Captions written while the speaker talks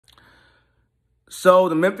So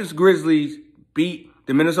the Memphis Grizzlies beat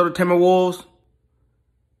the Minnesota Timberwolves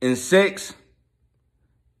in 6.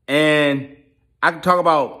 And I can talk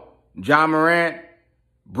about Ja Morant,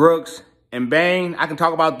 Brooks, and Bane. I can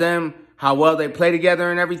talk about them, how well they play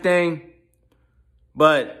together and everything.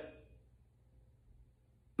 But,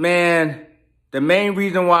 man, the main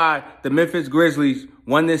reason why the Memphis Grizzlies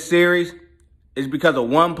won this series is because of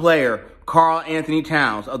one player, Karl Anthony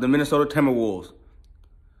Towns of the Minnesota Timberwolves.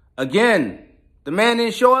 Again, the man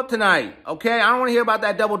didn't show up tonight, okay? I don't want to hear about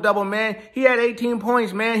that double-double, man. He had 18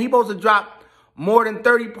 points, man. He supposed to drop more than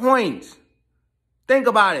 30 points. Think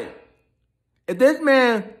about it. If this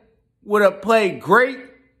man would have played great,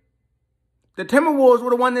 the Timberwolves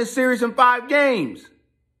would have won this series in 5 games.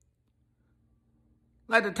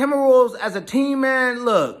 Like, the Timberwolves as a team, man,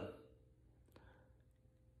 look.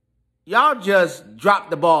 Y'all just dropped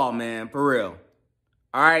the ball, man, for real.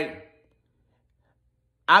 All right?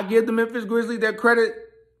 I give the Memphis Grizzlies their credit.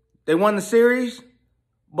 They won the series.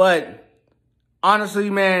 But honestly,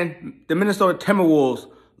 man, the Minnesota Timberwolves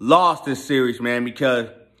lost this series, man, because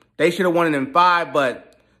they should have won it in 5.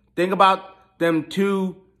 But think about them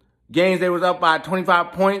 2 games they was up by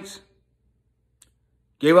 25 points.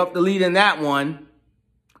 Gave up the lead in that one.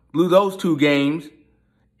 Blew those 2 games.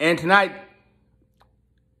 And tonight,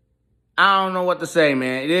 I don't know what to say,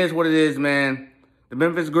 man. It is what it is, man. The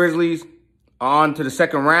Memphis Grizzlies are on to the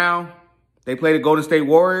second round. They play the Golden State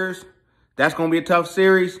Warriors. That's going to be a tough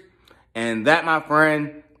series. And that, my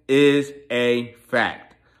friend, is a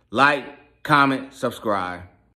fact. Like, comment, subscribe.